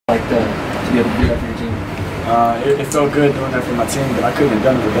to be able to do that for your team? It felt good doing that for my team, but I couldn't have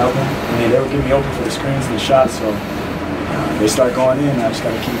done it without them. I mean, they were getting me open for the screens and the shots, so they start going in, and I just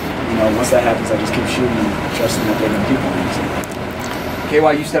got to keep, once that happens, I just keep shooting and trusting that they're going to keep on it. So.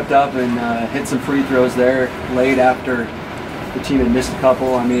 KY, you stepped up and hit some free throws there late after the team had missed a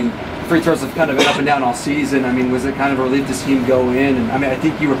couple. I mean, free throws have kind of been up and down all season. I mean, was it kind of a relief to see him go in? And I mean, I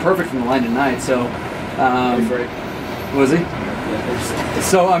think you were perfect from the line tonight. So, was he? Yeah.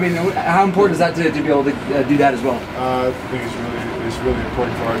 So, I mean, how important is that to be able to do that as well? I think it's really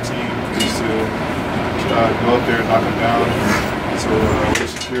important for our team just to go up there and knock them down. So we're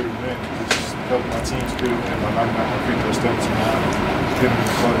secure to win. Just help my team secure to win by knocking out my free throw steps and getting them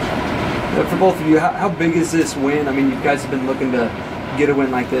clutch. For both of you, how big is this win? I mean, you guys have been looking to get a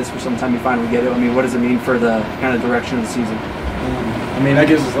win like this for some time. You finally get it. I mean, what does it mean for the kind of direction of the season? I mean, that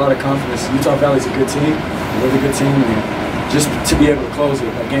gives us a lot of confidence. Utah Valley's a good team, a really good team, and just to be able to close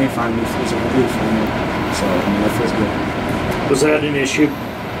it, that game finally feels a relief. So, I mean, that feels good. Was that an issue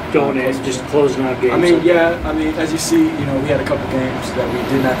going in, just closing out games? I mean, yeah. I mean, as you see, we had a couple games that we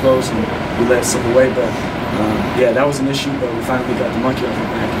did not close and we let some away, but yeah, that was an issue. But we finally got the monkey off the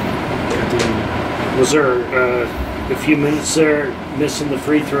back and got the win. Was there a few minutes there missing the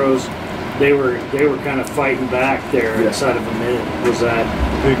free throws? They were kind of fighting back there inside of a minute. Was that?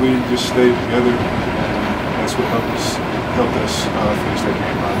 I think we just stayed together. That's what helped us finish that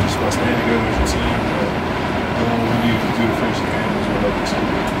game out. Just by staying together as a team. What we needed to do to finish the game is what helped us keep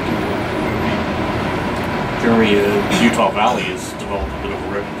it. Jeremy, Utah Valley has developed a bit of a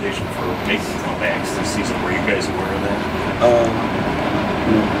reputation for making comebacks this season. Were you guys aware of that?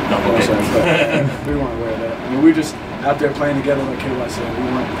 No, we weren't aware of that. I mean, we were just out there playing together, like KY said. We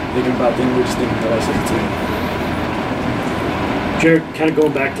weren't thinking about them. We were just thinking about us as a team. Jared, kind of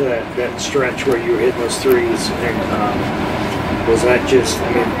going back to that stretch where you were hitting those threes, and was that just?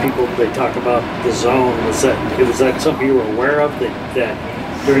 I mean, they talk about the zone. Was that something you were aware of that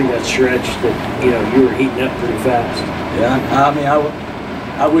during that stretch that you were heating up pretty fast? Yeah, I mean, I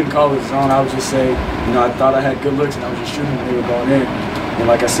wouldn't call it zone. I would just say, I thought I had good looks, and I was just shooting when they were going in. And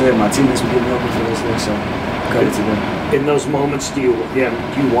like I said, my teammates were getting me open for those looks, so credit to them. In those moments, do you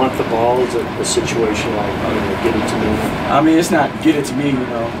want the ball? Is it a situation like get it to me? I mean, it's not get it to me,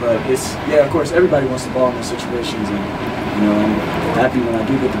 but it's of course everybody wants the ball in those situations, and I'm happy when I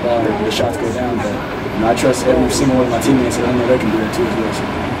do get the ball and the shots go down. But I trust every single one of my teammates, and I know they can do that too as well. So.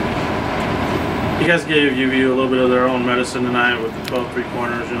 You guys gave UVU a little bit of their own medicine tonight with the 12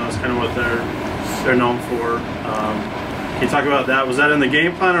 3-pointers. That's kind of what they're known for. Can you talk about that? Was that in the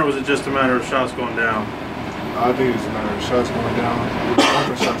game plan, or was it just a matter of shots going down? I think it's a matter of shots going down,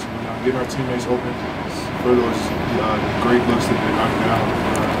 open shots going down, getting our teammates open for those great looks that they knocked down.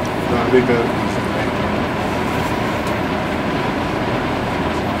 I think that was the main thing.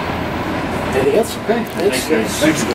 Anything else? Okay. Thanks. Thanks.